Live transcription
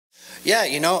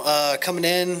Yeah, coming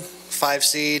in 5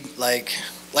 seed, like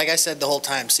I said the whole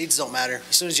time, seeds don't matter.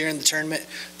 As soon as you're in the tournament,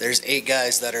 there's 8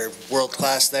 guys that are world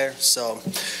class there, so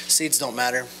seeds don't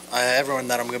matter. Everyone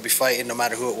that I'm going to be fighting, no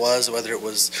matter who it was, whether it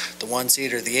was the 1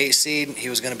 seed or the 8 seed, he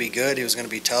was going to be good, he was going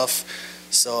to be tough.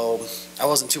 So I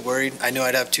wasn't too worried. I knew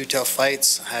I'd have 2 tough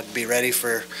fights. I had to be ready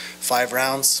for 5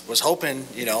 rounds. Was hoping,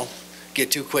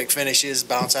 get 2 quick finishes,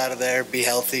 bounce out of there, be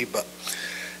healthy, but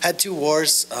had 2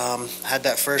 wars. Had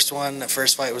that first one. That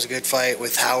first fight was a good fight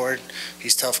with Howard.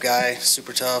 He's a tough guy,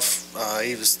 super tough.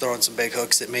 He was throwing some big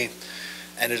hooks at me.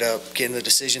 Ended up getting the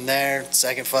decision there.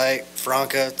 Second fight,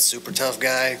 Franca, super tough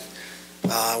guy.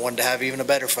 I wanted to have even a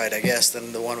better fight, I guess,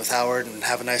 than the one with Howard and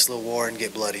have a nice little war and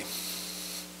get bloody.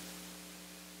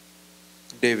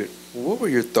 David, what were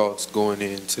your thoughts going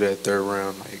into that 3rd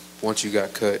round, like once you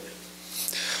got cut?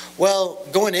 Well,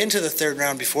 going into the 3rd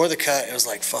round before the cut, it was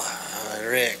like, fuck,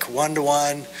 Rick,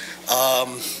 1-1.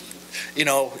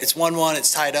 It's 1-1,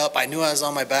 it's tied up. I knew I was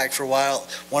on my back for a while.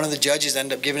 One of the judges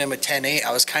ended up giving him a 10-8.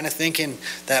 I was kind of thinking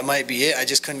that might be it. I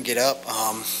just couldn't get up.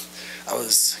 I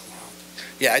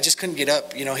just couldn't get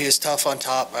up. He was tough on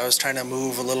top. I was trying to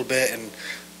move a little bit, and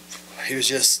he's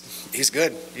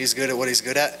good. He's good at what he's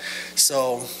good at.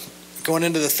 So going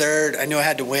into the 3rd, I knew I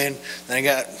had to win. Then I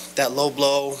got that low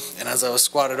blow, and as I was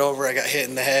squatted over, I got hit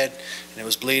in the head, and it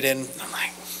was bleeding. I'm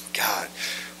like, God,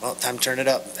 well, time to turn it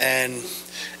up. And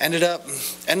ended up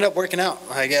working out,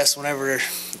 I guess, whenever,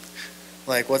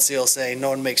 like, what's the old saying? No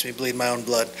one makes me bleed my own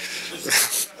blood.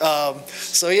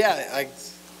 So, yeah, I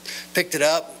picked it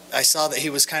up. I saw that he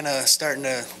was kind of starting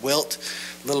to wilt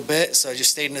a little bit, so I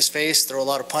just stayed in his face, throw a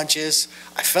lot of punches.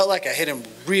 I felt like I hit him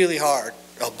really hard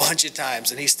a bunch of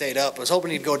times, and he stayed up. I was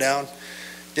hoping he'd go down.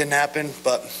 Didn't happen,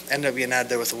 but ended up getting out of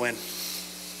there with a win.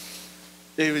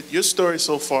 David, your story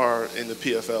so far in the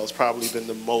PFL has probably been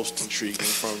the most intriguing,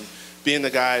 from being the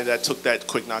guy that took that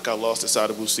quick knockout loss to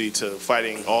Sada Boussy to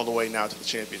fighting all the way now to the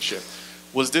championship.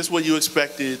 Was this what you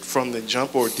expected from the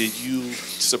jump, or did you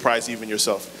surprise even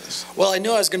yourself in this? Well, I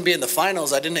knew I was going to be in the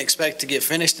finals. I didn't expect to get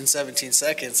finished in 17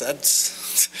 seconds.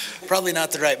 That's probably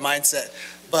not the right mindset.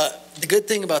 But the good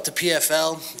thing about the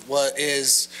PFL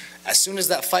is as soon as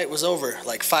that fight was over,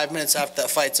 like 5 minutes after that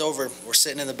fight's over, we're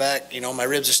sitting in the back, my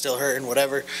ribs are still hurting,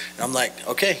 whatever. And I'm like,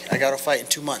 okay, I got to fight in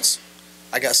 2 months.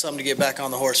 I got something to get back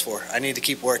on the horse for. I need to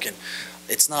keep working.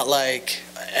 It's not like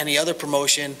any other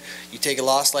promotion. You take a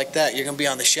loss like that, you're going to be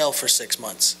on the shelf for 6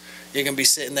 months. You're going to be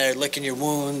sitting there licking your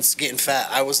wounds, getting fat.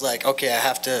 I was like, okay, I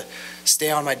have to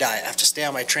stay on my diet. I have to stay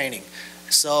on my training.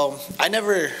 So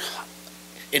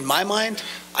in my mind,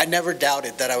 I never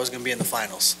doubted that I was going to be in the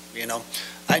finals.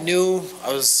 I knew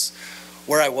I was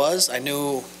where I was. I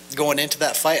knew going into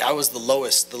that fight, I was the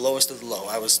lowest of the low.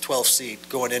 I was 12th seed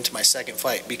going into my 2nd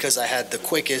fight because I had the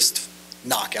quickest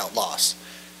knockout loss.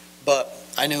 But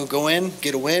I knew go in,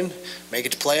 get a win, make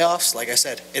it to playoffs. Like I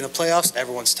said, in the playoffs,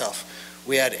 everyone's tough.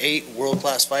 We had 8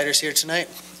 world-class fighters here tonight,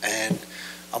 and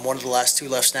I'm one of the last 2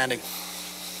 left standing.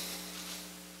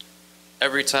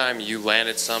 Every time you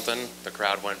landed something, the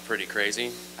crowd went pretty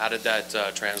crazy. How did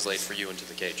that translate for you into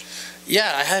the cage?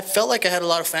 Yeah, I felt like I had a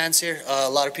lot of fans here. A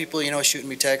lot of people, shooting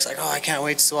me texts like, oh, I can't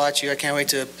wait to watch you. I can't wait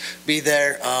to be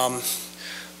there.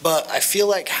 But I feel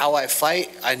like how I fight,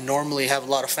 I normally have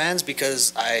a lot of fans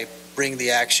because I bring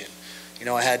the action.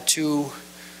 I had two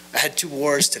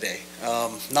wars today.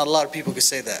 Not a lot of people could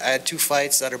say that. I had 2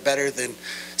 fights that are better than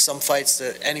some fights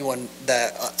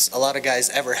that a lot of guys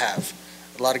ever have.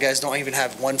 A lot of guys don't even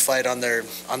have 1 fight on their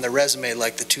resume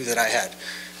like the 2 that I had.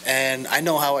 And I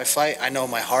know how I fight. I know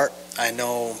my heart. I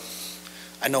know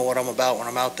what I'm about when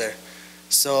I'm out there.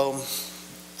 So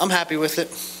I'm happy with it.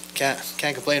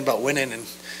 Can't complain about winning and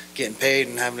getting paid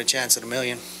and having a chance at $1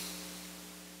 million.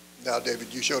 Now,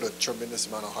 David, you showed a tremendous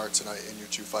amount of heart tonight in your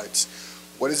 2 fights.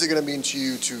 What is it going to mean to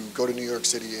you to go to New York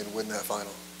City and win that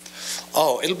final?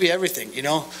 Oh, it'll be everything,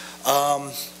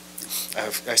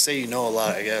 I say a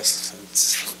lot, I guess.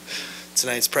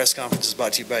 Tonight's press conference is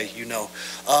brought to you by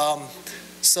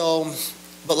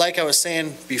But like I was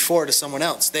saying before to someone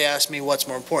else, they asked me what's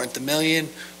more important, the $1 million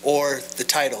or the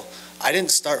title. I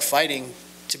didn't start fighting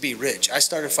to be rich. I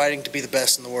started fighting to be the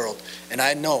best in the world. And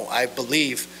I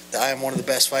believe that I am one of the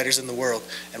best fighters in the world.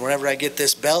 And whenever I get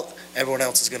this belt, everyone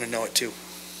else is going to know it too.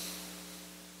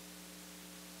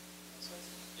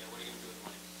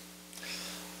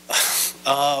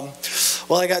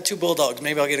 Well, I got 2 bulldogs.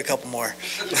 Maybe I'll get a couple more.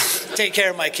 Take care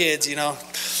of my kids,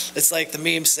 It's like the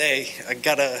memes say,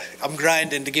 I'm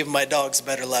grinding to give my dogs a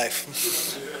better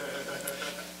life.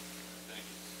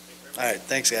 All right,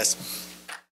 thanks, guys.